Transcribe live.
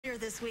earlier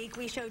this week,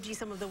 we showed you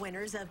some of the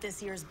winners of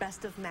this year's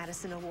Best of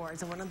Madison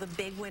Awards. And one of the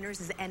big winners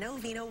is Eno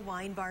Vino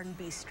Wine Bar and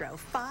Bistro.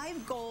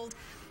 5 gold,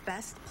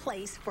 best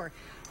place for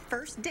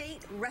first date,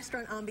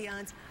 restaurant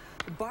ambiance,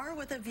 bar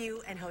with a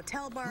view, and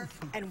hotel bar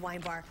and wine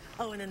bar.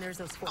 Oh, and then there's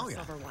those 4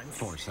 silver ones.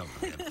 4 silver.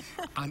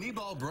 Yeah.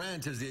 Anibal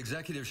Brandt is the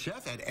executive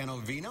chef at Eno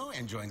Vino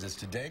and joins us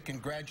today.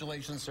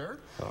 Congratulations, sir.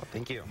 Oh,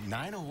 thank you.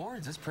 9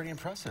 awards. That's pretty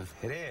impressive.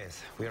 It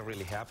is. We are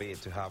really happy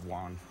to have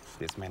won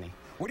this many.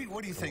 What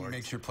do you think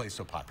makes your place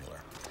so popular?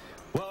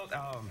 Well,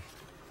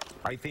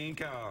 I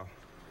think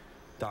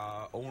the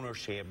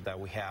ownership that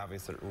we have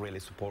is really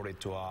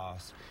supported to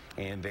us,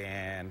 and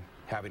then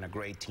having a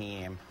great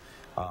team.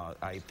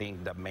 I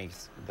think that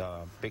makes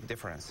the big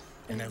difference.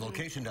 And that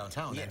location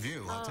downtown, that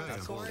view, I'll tell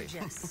you.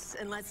 Gorgeous.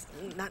 And let's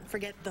not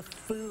forget the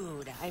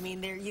food. I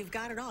mean, there you've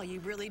got it all. You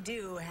really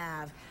do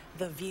have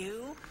the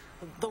view,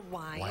 the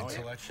wine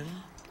selection,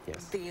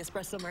 yes, the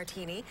espresso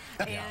martini,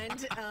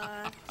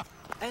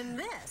 and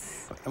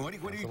this. And what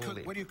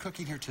are you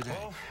cooking here today?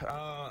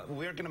 Well,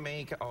 we're gonna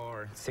make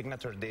our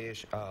signature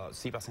dish,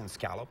 sea bass and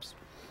scallops.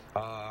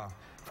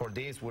 For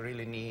this, we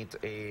really need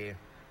a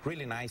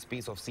really nice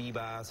piece of sea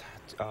bass,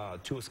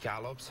 2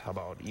 scallops,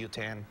 about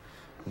U10,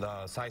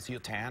 the size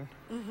U10.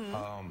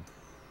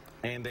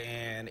 And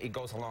then it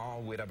goes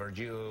along with a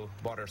verjus,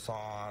 butter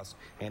sauce,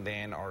 and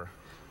then our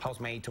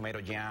house-made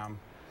tomato jam.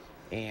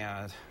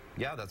 And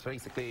yeah, that's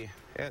basically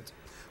it.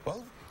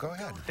 Well, go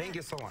ahead. Thank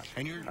you so much.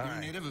 And you're a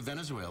native of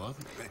Venezuela.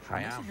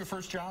 I am. This is your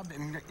first job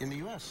in the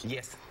U.S.?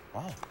 Yes.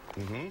 Wow.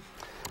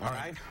 All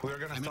right. We're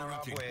going to start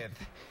off with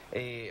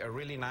a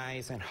really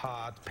nice and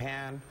hot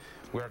pan.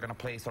 We're going to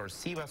place our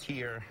sea bass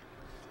here.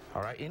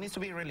 All right. It needs to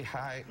be really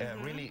high,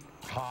 really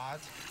hot,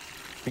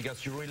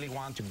 because you really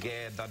want to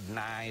get that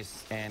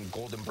nice and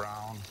golden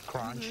brown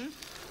crunch.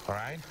 All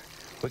right.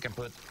 We can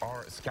put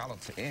our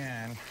scallops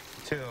in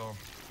too.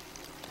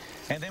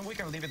 And then we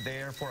can leave it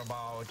there for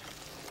about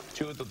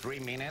 2 to 3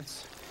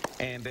 minutes.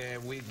 And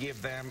then we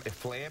give them a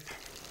flip.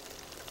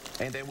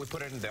 And then we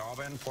put it in the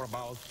oven for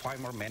about 5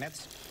 more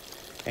minutes.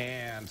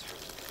 And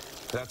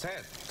that's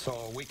it.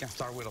 So we can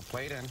start with a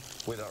plating.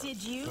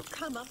 Did you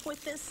come up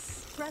with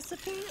this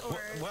recipe? Or?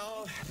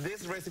 Well,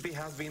 this recipe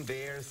has been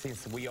there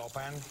since we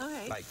opened,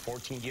 like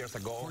 14 years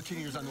ago. 14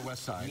 years on the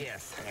west side.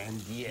 Yes.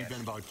 And you've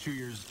been about 2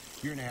 years,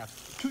 year and a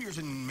half, 2 years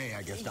in May,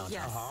 I guess,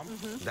 downtown.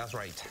 Yes. That's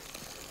right.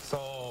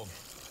 So,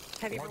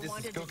 have you ever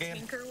wanted to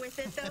tinker with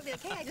it, though? Be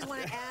like, hey, I just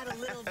want to add a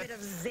little bit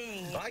of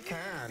zing. I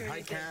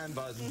can,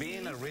 but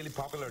being a really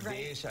popular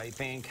dish, I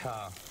think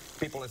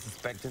people are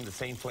expecting the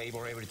same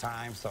flavor every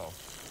time, so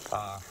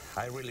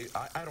I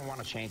don't want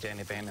to change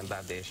anything in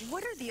that dish.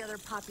 What are the other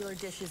popular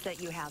dishes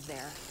that you have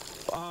there?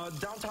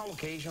 Downtown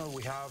location,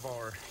 we have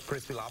our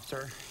crispy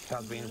lobster,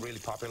 has been really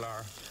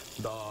popular.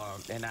 The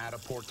Enada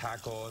pork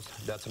tacos,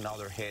 that's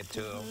another hit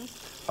too.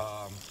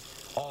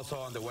 Also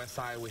on the west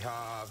side, we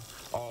have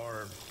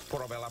our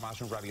portobello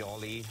mushroom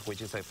ravioli,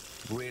 which is a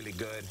really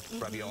good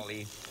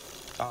ravioli.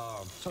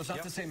 So it's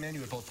not the same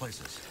menu at both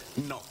places?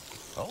 No.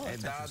 Oh,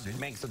 and that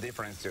makes a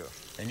difference too.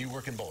 And you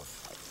work in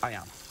both? I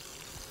am.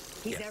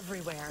 He's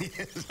everywhere. He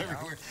is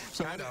everywhere.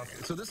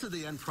 So this is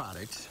the end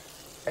product.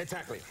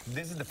 Exactly.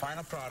 This is the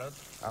final product.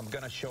 I'm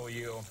going to show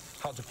you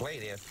how to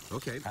plate it.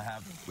 Okay.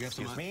 We have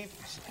some meat.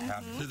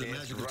 To the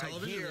magical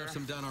television. Here. We have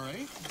some done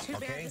already. Too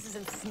bad this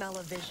isn't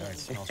smell-o-vision. It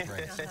smells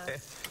great.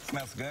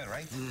 Smells good,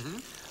 right?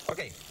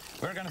 Okay.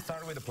 We're going to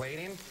start with the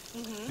plating.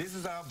 This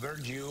is a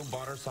verjus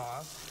butter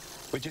sauce,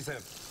 which is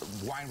a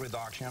wine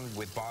reduction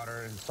with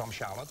butter and some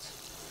shallots.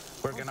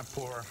 We're going to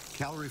pour...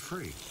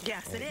 Calorie-free.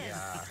 Yes, it is.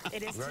 Yeah.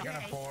 It is We're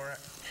going to pour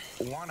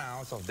 1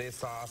 ounce of this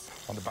sauce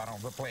on the bottom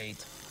of the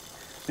plate.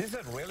 This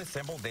is a really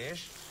simple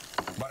dish,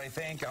 but I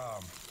think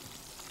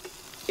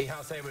it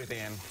has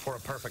everything for a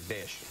perfect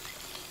dish.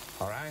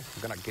 All right,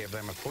 I'm gonna give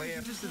them a flip.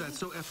 You just did that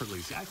so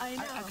effortlessly. I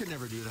know. I could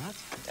never do that.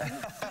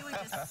 You would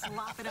just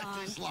slop it on.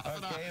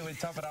 Okay, we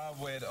top it off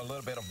with a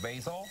little bit of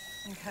basil.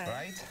 Okay.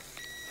 Right?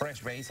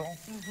 Fresh basil.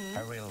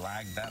 I really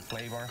like that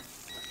flavor.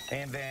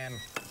 And then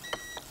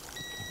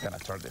I'm gonna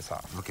turn this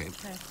off. Okay.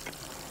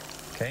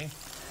 Okay.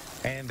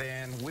 And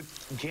then we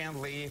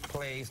gently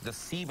place the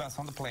sea bass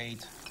on the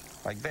plate,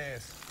 like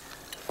this,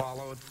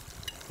 followed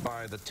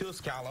by the 2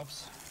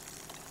 scallops,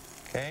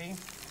 okay,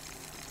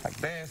 like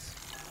this.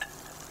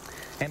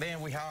 And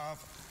then we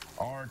have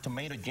our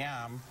tomato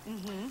jam,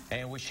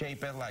 and we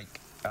shape it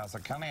like as a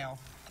canal.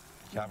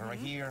 You have it right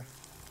here.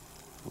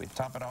 We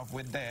top it off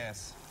with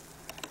this,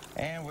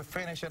 and we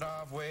finish it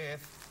off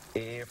with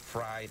a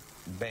fried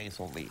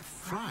basil leaf.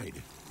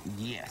 Fried?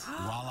 Yes.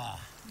 Voila.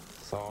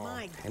 So,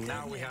 and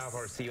now we have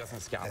our sea bass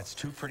and scallops. That's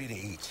too pretty to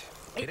eat.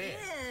 It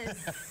is.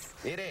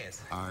 It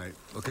is. All right.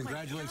 Well,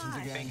 congratulations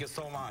again. Thank you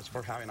so much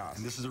for having us.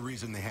 And this is the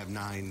reason they have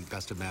 9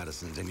 Best of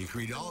Madisons. And you can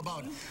read all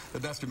about the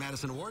Best of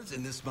Madison Awards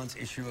in this month's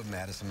issue of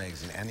Madison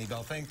Magazine.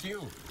 Anibal, thank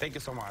you. Thank you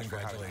so much.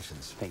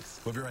 Congratulations.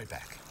 Thanks. We'll be right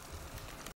back.